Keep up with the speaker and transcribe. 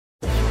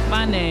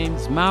My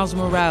name's Miles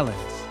Morales.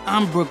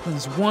 I'm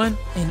Brooklyn's one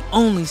and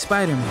only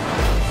Spider-Man.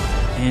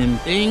 And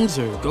things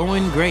are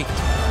going great.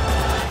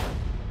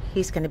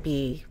 He's gonna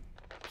be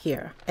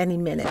here any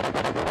minute.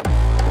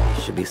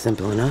 Should be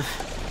simple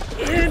enough.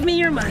 Give me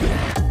your money.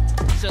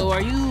 So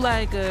are you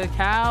like a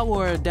cow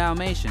or a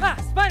Dalmatian? Ah,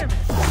 Spider-Man!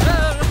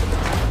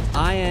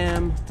 I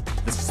am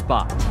the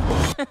Spot.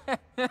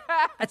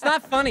 It's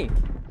not funny.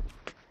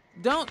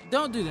 Don't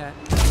do that.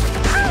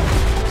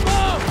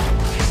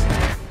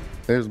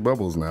 There's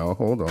bubbles now.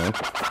 Hold on.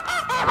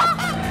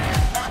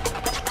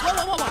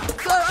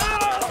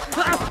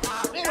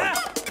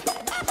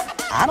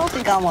 I don't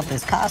think I want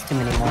this costume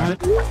anymore.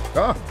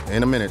 Ah,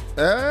 in a minute.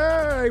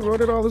 I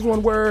wrote it all as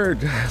one word.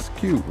 That's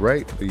cute,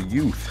 right? The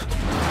youth.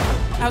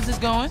 How's this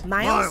going?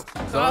 Miles?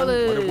 Son,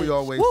 what have we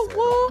always said?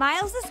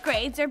 Miles's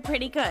grades are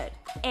pretty good.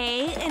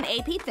 A in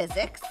AP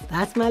Physics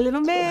That's my little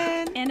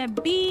man. and a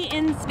B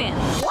in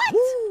Spanish.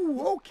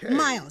 Ooh, okay.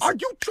 Miles. Are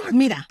you trying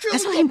Mira, to kill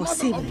eso es your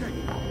imposible. mother?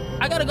 Okay.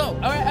 I gotta go.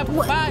 All right,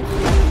 bye.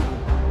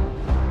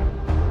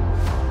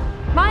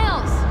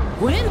 Miles!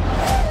 When?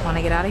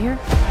 Wanna get out of here?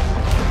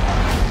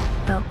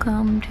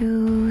 Welcome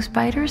to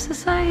Spider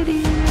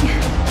Society.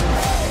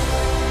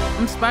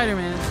 I'm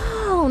Spider-Man.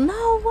 Oh,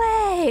 no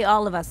way.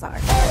 All of us are.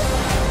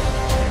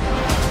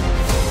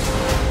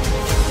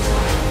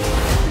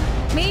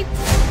 Meet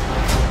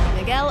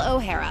Miguel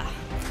O'Hara.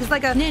 He's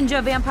like a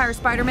ninja vampire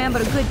Spider-Man,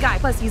 but a good guy.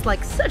 Plus, he's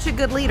like such a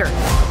good leader.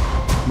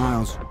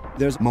 Miles,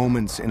 there's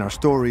moments in our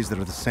stories that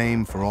are the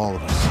same for all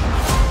of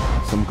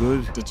us. Some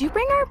good. Did you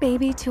bring our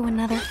baby to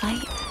another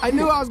fight? I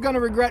knew I was gonna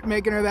regret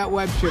making her that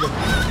web shooter.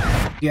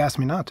 He asked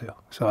me not to,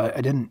 so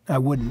I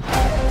wouldn't.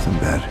 Some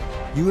bad.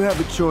 You have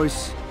a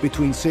choice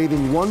between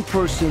saving one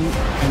person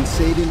and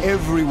saving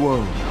every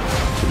world.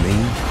 To me,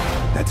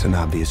 that's an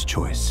obvious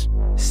choice.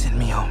 Send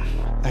me home.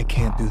 I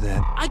can't do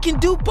that. I can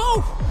do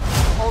both.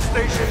 All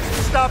stations,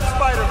 stop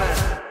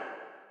Spider-Man.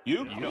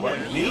 You? What,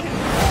 me?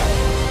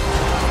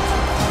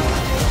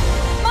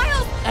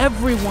 Miles!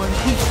 Everyone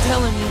keeps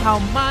telling me how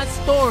my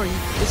story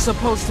is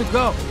supposed to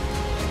go.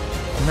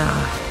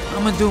 Nah,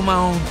 I'm gonna do my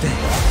own thing.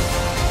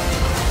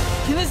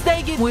 Can this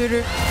day get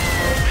weirder?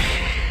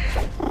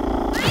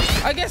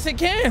 I guess it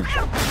can.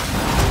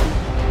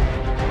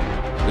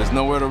 There's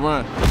nowhere to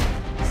run.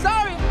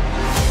 Sorry.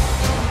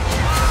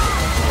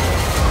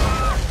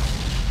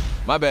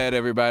 My bad,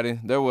 everybody.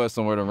 There was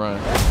somewhere to run.